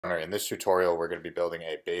In this tutorial, we're going to be building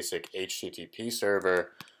a basic HTTP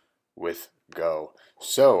server with Go.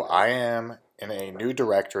 So I am in a new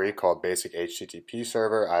directory called basic HTTP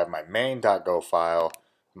server. I have my main.go file,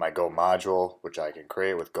 my Go module, which I can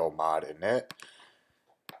create with go mod init.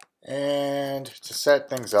 And to set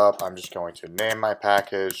things up, I'm just going to name my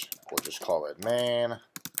package. We'll just call it main.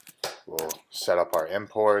 We'll set up our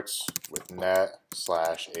imports with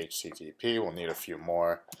net/HTTP. We'll need a few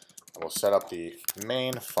more. And we'll set up the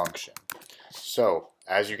main function. So,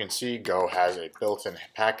 as you can see, Go has a built-in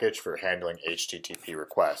package for handling HTTP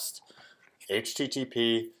requests.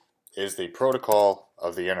 HTTP is the protocol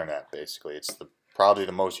of the internet, basically. It's probably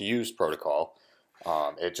the most used protocol.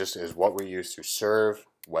 It just is what we use to serve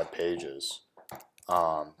web pages.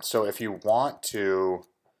 So if you want to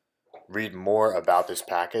read more about this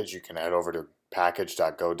package, you can head over to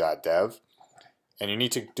package.go.dev. And you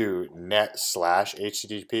need to do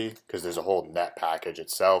net/HTTP because there's a whole net package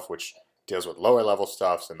itself which deals with lower level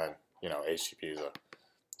stuffs, and then HTTP is a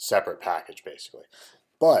separate package basically.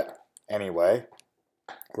 But anyway,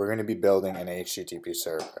 we're going to be building an HTTP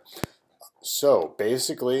server. So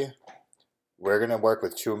basically, we're going to work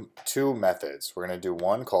with two methods. We're going to do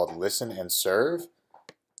one called listen and serve,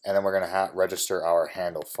 and then we're going to register our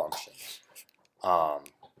handle functions.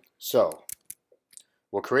 So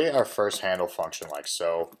we'll create our first handle function like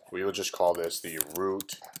so. We will just call this the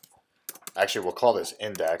root. Actually, we'll call this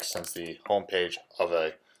index since the home page of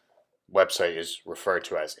a website is referred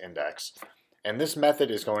to as index. And this method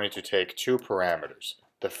is going to take two parameters.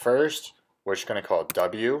 The first, we're just going to call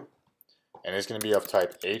w, and it's going to be of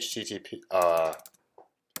type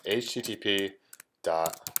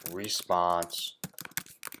http.response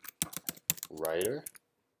writer.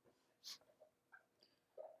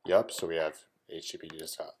 Yep, so we have HTTP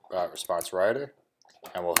response writer,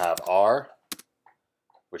 and we'll have R,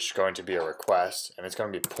 which is going to be a request, and it's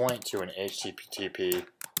going to be point to an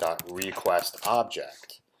HTTP.request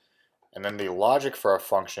object. And then the logic for our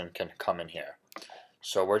function can come in here.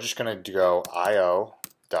 So we're just going to go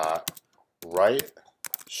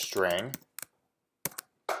io.writeString.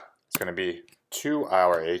 It's going to be to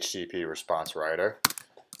our HTTP response writer.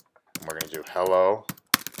 And we're going to do hello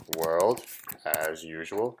world as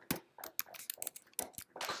usual.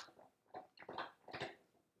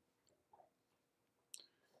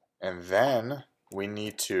 And then we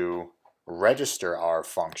need to register our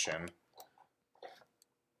function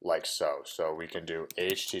like so. So we can do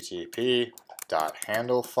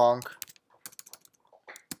http.handlefunc.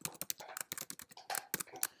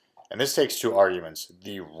 And this takes two arguments.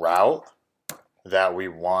 The route that we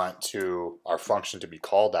want our function to be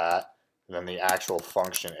called at, and then the actual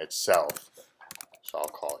function itself. So I'll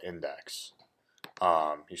call index.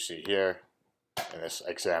 You see here, in this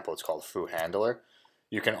example, it's called foo handler.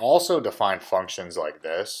 You can also define functions like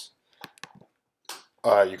this.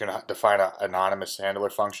 You can define an anonymous handler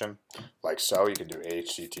function like so. You can do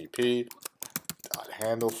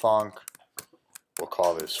http.handlefunc. We'll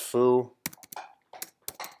call this foo.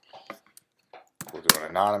 We'll do an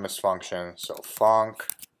anonymous function, so func.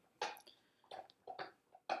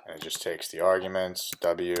 And it just takes the arguments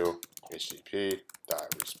w,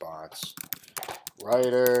 http.response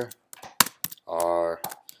writer, r,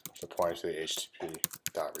 so point to the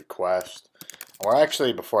http.request. And we're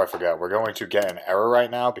actually, before I forget, we're going to get an error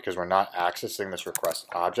right now because we're not accessing this request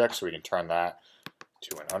object, so we can turn that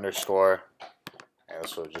to an underscore. And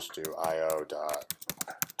this will just do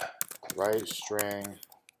io.writeString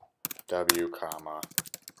w, comma,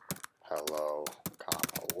 hello,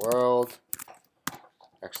 comma, world,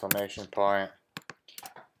 exclamation point.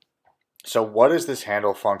 So what does this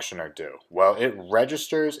handle functioner do? Well, it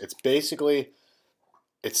registers, it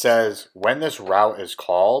says when this route is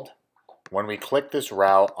called, when we click this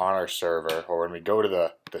route on our server, or when we go to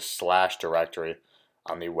the slash directory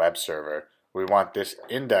on the web server, we want this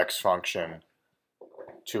index function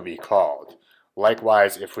to be called.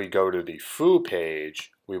 Likewise, if we go to the foo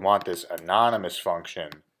page, we want this anonymous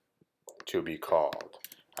function to be called.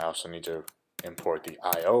 I also need to import the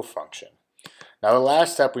IO function. Now the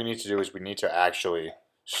last step we need to do is we need to actually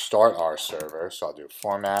start our server. So I'll do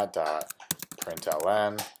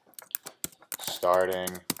format.println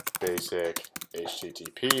starting basic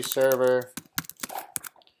HTTP server.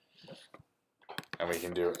 And we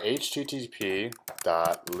can do http.listen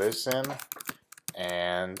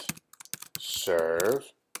and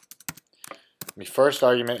serve. The first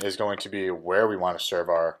argument is going to be where we want to serve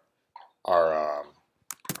our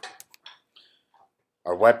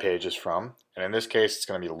web pages from, and in this case it's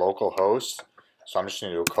going to be localhost. So I'm just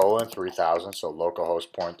going to do :3000, so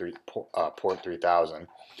localhost port 3000.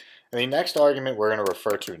 And the next argument we're going to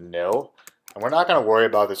refer to nil. And we're not going to worry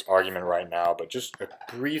about this argument right now, but just a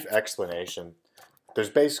brief explanation. There's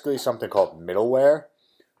basically something called middleware,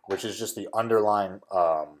 which is just the underlying,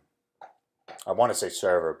 I want to say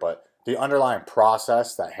server, but the underlying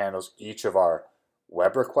process that handles each of our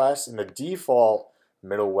web requests. And the default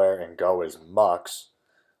middleware in Go is Mux,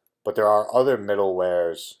 but there are other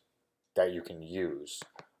middlewares that you can use.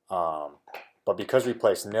 But because we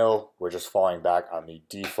place nil, we're just falling back on the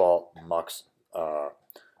default Mux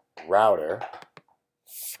router.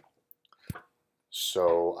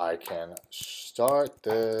 So I can start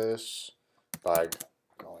this by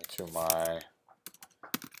going to my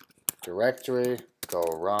directory, go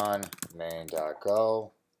run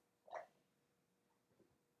main.go.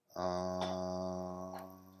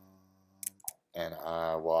 And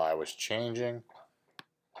while I was changing,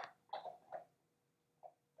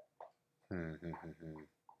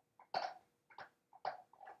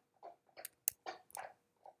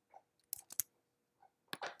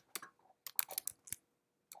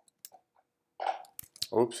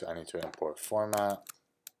 oops, I need to import format.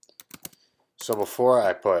 So before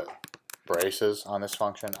I put braces on this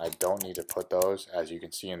function, I don't need to put those. As you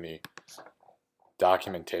can see in the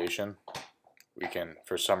documentation, we can,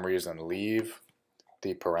 for some reason, leave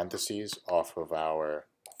the parentheses off of our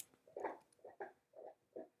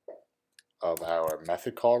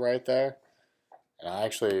method call right there. And I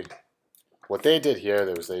actually, what they did here,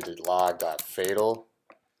 they did log.fatal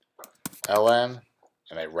ln,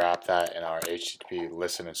 and they wrap that in our HTTP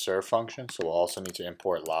listen and serve function. So we'll also need to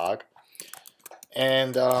import log.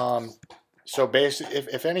 And so basically,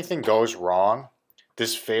 if anything goes wrong,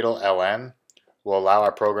 this fatal ln will allow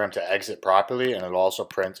our program to exit properly, and it'll also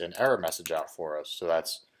print an error message out for us. So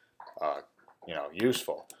that's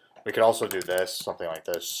useful. We could also do this, something like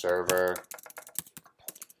this: server,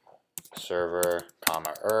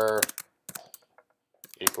 comma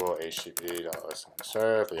equal HTTP.listen and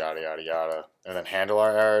serve, yada yada yada, and then handle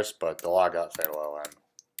our errors. But the log.fatal ln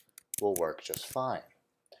will work just fine.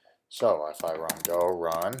 So if I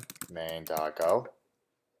run main.go,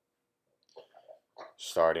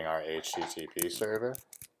 starting our HTTP server,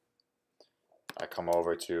 I come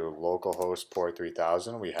over to localhost port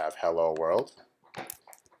 3000, we have hello world.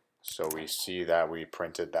 So we see that we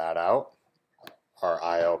printed that out. Our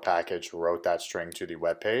IO package wrote that string to the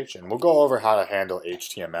web page, and we'll go over how to handle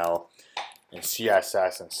HTML and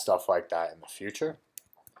CSS and stuff like that in the future.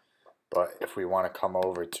 But if we want to come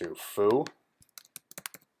over to foo,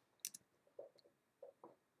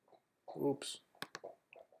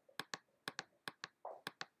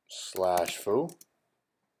 /foo.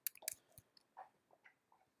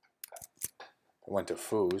 I went to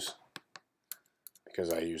foos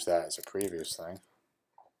because I used that as a previous thing.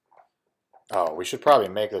 Oh, we should probably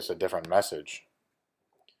make this a different message.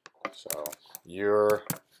 So you're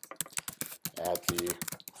at the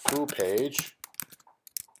foo page,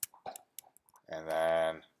 and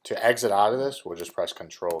then to exit out of this, we'll just press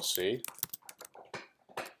Control-C.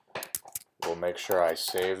 We'll make sure I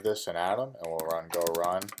save this in Atom, and we'll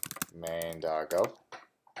run main.go.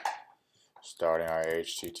 Starting our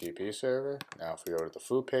HTTP server. Now if we go to the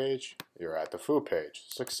foo page, you're at the foo page.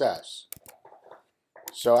 Success.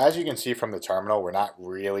 So as you can see from the terminal, we're not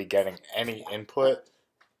really getting any input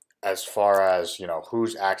as far as,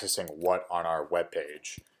 who's accessing what on our web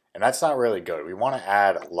page. And that's not really good. We want to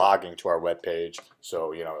add logging to our web page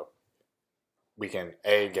so, we can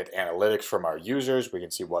get analytics from our users, we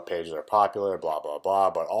can see what pages are popular, blah, blah, blah,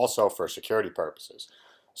 but also for security purposes.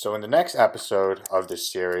 So in the next episode of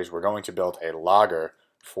this series, we're going to build a logger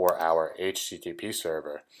for our HTTP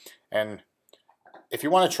server. And if you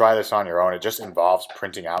want to try this on your own, it just involves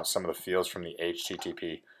printing out some of the fields from the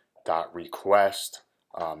http.request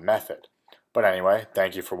method. But anyway,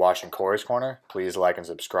 thank you for watching Corey's Corner. Please like and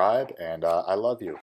subscribe, and I love you.